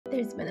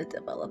There's been a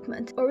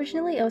development.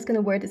 Originally, I was gonna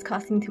wear this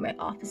costume to my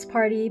office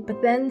party,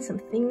 but then some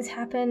things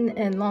happened,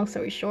 and long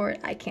story short,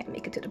 I can't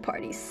make it to the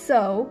party.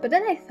 But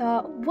then I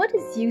thought, what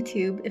is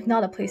YouTube if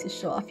not a place to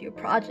show off your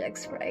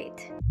projects,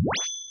 right?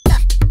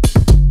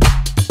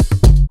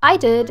 I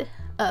did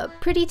a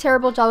pretty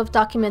terrible job of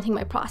documenting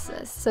my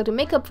process, so to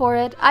make up for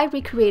it, I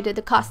recreated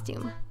the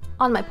costume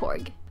on my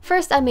porg.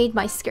 First, I made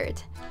my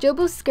skirt.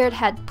 Jobu's skirt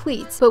had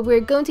pleats, but we're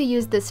going to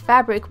use this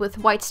fabric with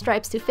white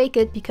stripes to fake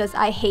it because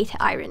I hate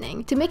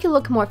ironing. To make it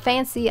look more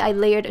fancy, I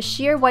layered a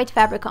sheer white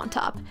fabric on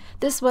top.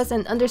 This was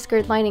an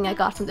underskirt lining I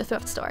got from the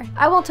thrift store.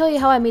 I won't tell you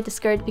how I made the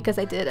skirt because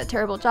I did a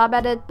terrible job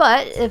at it,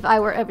 but if I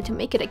were ever to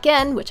make it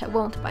again, which I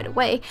won't by the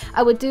way,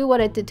 I would do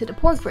what I did to the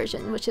porg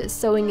version, which is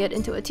sewing it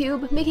into a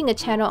tube, making a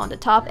channel on the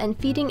top, and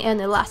feeding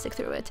an elastic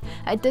through it.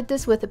 I did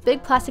this with a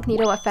big plastic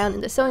needle I found in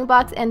the sewing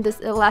box and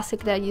this elastic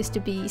that used to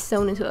be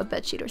sewn into a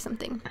bedsheet or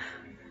something.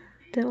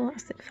 The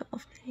elastic fell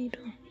off the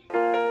needle.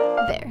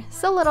 There,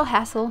 so little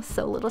hassle,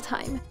 so little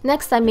time.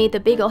 Next, I made the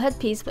bagel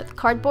headpiece with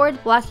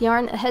cardboard, black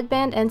yarn, a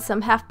headband, and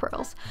some half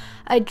pearls.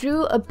 I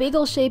drew a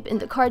bagel shape in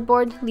the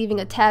cardboard,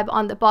 leaving a tab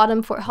on the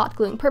bottom for hot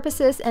gluing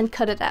purposes, and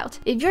cut it out.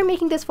 If you're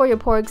making this for your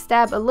porg,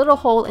 stab a little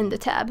hole in the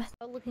tab.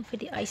 While looking for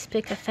the ice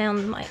pick, I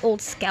found my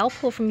old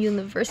scalpel from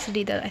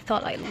university that I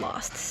thought I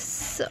lost,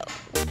 so...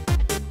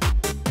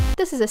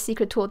 This is a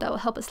secret tool that will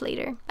help us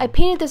later. I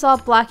painted this all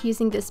black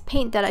using this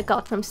paint that I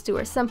got from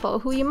Stuart Semple,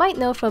 who you might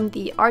know from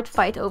the art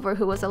fight over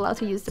who was allowed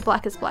to use the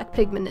blackest black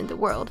pigment in the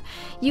world.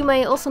 You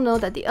may also know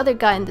that the other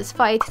guy in this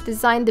fight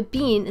designed the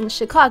bean in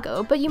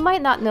Chicago, but you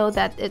might not know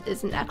that it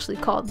isn't actually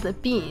called the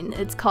bean,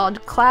 it's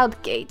called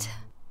Cloudgate.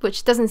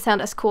 Which doesn't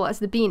sound as cool as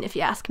the bean if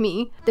you ask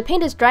me. The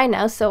paint is dry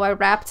now, so I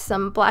wrapped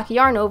some black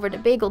yarn over the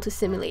bagel to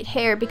simulate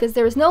hair because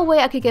there was no way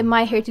I could get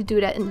my hair to do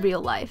that in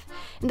real life.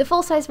 In the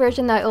full-size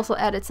version, I also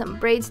added some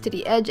braids to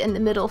the edge and the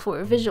middle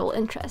for visual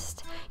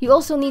interest. You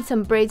also need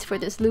some braids for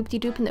this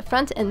loop-de-doop in the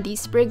front and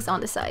these sprigs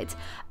on the sides.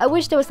 I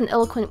wish there was an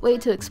eloquent way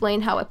to explain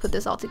how I put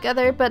this all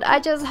together, but I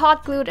just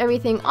hot glued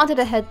everything onto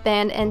the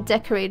headband and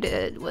decorated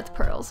it with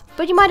pearls.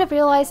 But you might have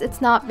realized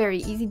it's not very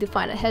easy to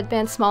find a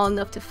headband small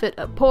enough to fit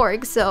a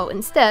porg, so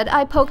instead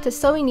I poked a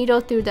sewing needle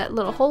through that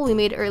little hole we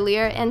made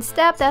earlier and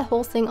stabbed that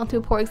whole thing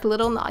onto Porg's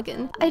little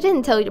noggin. I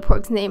didn't tell you the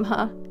Porg's name,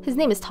 huh? His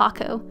name is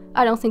Taco.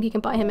 I don't think you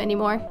can buy him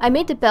anymore. I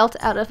made the belt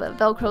out of a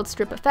velcroed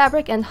strip of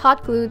fabric and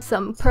hot glued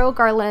some pearl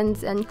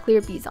garlands and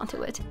clear beads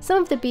onto it.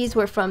 Some of the beads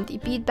were from the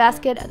bead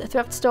basket at the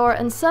thrift store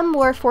and some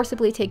were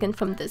forcibly taken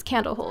from this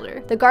candle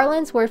holder. The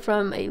garlands were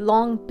from a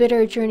long,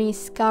 bitter journey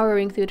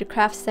scouring through the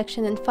crafts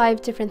section in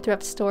 5 different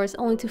thrift stores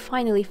only to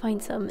finally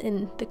find some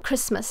in the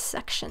Christmas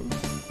section.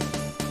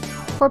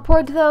 For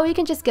Porg though, you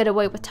can just get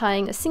away with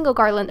tying a single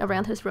garland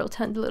around his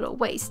rotund little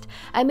waist.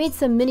 I made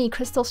some mini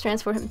crystal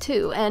strands for him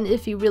too, and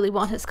if you really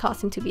want his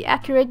costume to be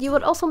accurate, you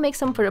would also make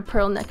some for the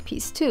pearl neck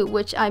piece too,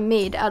 which I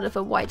made out of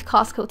a white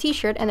Costco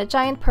t-shirt and a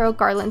giant pearl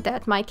garland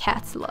that my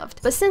cats loved.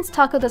 But since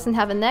Taco doesn't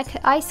have a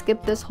neck, I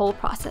skipped this whole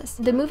process.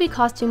 The movie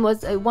costume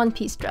was a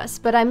one-piece dress,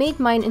 but I made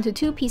mine into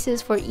 2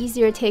 pieces for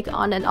easier take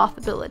on and off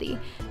ability.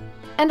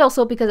 And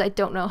also because I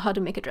don't know how to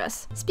make a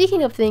dress.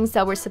 Speaking of things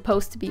that were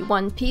supposed to be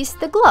one piece,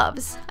 the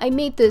gloves. I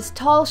made this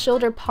tall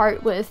shoulder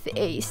part with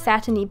a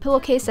satiny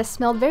pillowcase that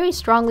smelled very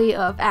strongly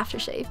of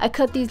aftershave. I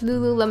cut these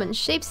Lululemon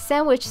shapes,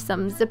 sandwiched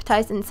some zip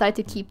ties inside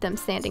to keep them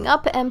standing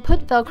up, and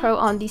put Velcro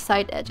on the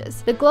side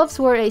edges. The gloves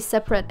were a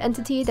separate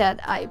entity that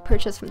I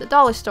purchased from the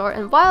dollar store,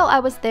 and while I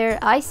was there,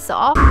 I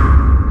saw...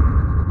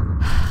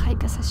 I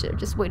guess I should have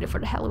just waited for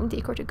the Halloween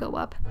decor to go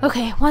up.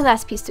 Okay, one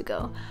last piece to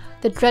go.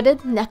 The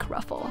dreaded neck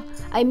ruffle.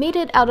 I made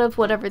it out of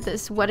whatever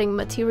this wedding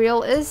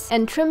material is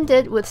and trimmed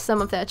it with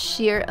some of that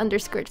sheer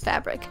underskirt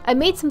fabric. I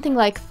made something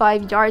like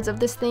 5 yards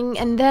of this thing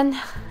and then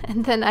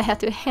I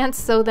had to hand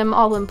sew them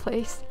all in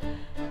place.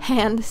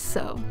 Hand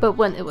sew. But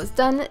when it was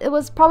done, it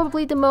was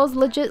probably the most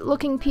legit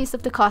looking piece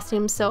of the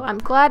costume, so I'm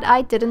glad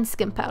I didn't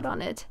skimp out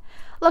on it.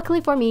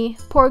 Luckily for me,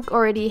 Porg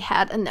already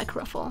had a neck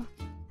ruffle.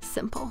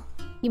 Simple.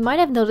 You might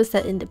have noticed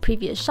that in the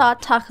previous shot,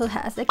 Taco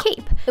has a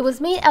cape. It was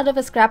made out of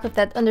a scrap of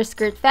that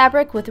underskirt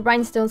fabric with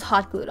rhinestones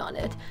hot glued on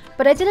it.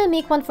 But I didn't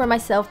make one for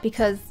myself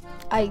because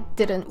I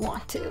didn't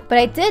want to. But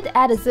I did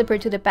add a zipper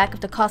to the back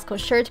of the Costco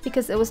shirt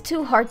because it was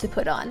too hard to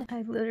put on.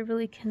 I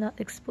literally cannot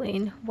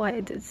explain why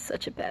I did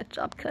such a bad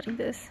job cutting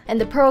this.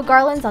 And the pearl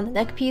garlands on the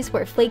neck piece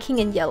were flaking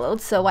and yellowed,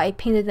 so I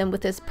painted them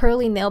with this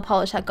pearly nail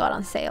polish I got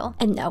on sale.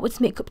 And now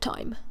it's makeup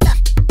time.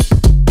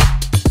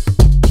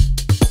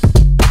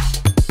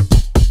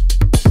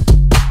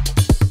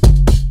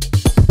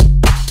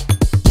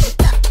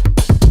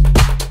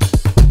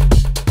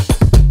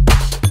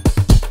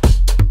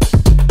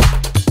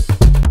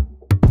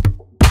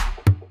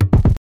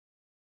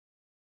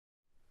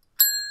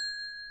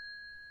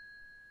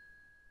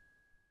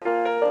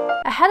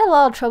 I had a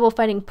lot of trouble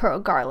finding pearl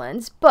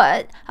garlands,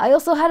 but I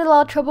also had a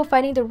lot of trouble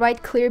finding the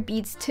right clear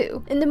beads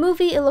too. In the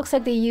movie, it looks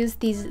like they used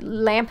these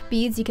lamp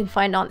beads you can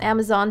find on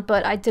Amazon,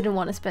 but I didn't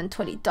want to spend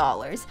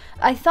 $20.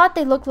 I thought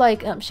they looked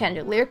like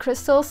chandelier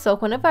crystals, so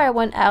whenever I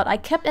went out, I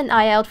kept an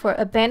eye out for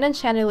abandoned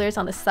chandeliers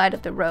on the side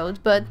of the road,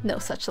 but no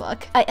such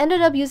luck. I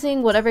ended up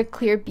using whatever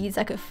clear beads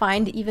I could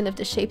find, even if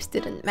the shapes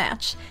didn't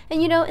match.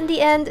 And you know, in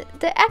the end,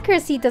 the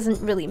accuracy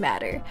doesn't really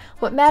matter.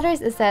 What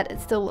matters is that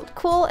it still looked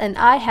cool and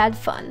I had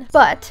fun.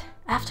 But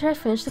after I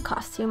finished the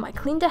costume, I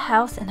cleaned the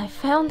house and I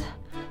found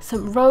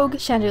some rogue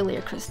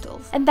chandelier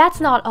crystals. And that's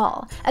not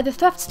all. At the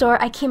thrift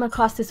store, I came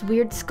across this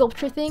weird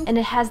sculpture thing and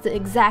it has the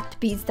exact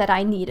beads that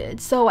I needed.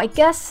 So I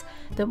guess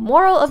the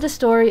moral of the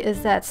story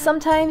is that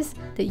sometimes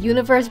the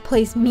universe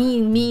plays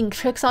mean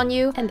tricks on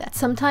you, and that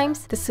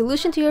sometimes the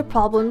solution to your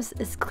problems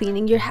is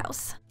cleaning your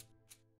house.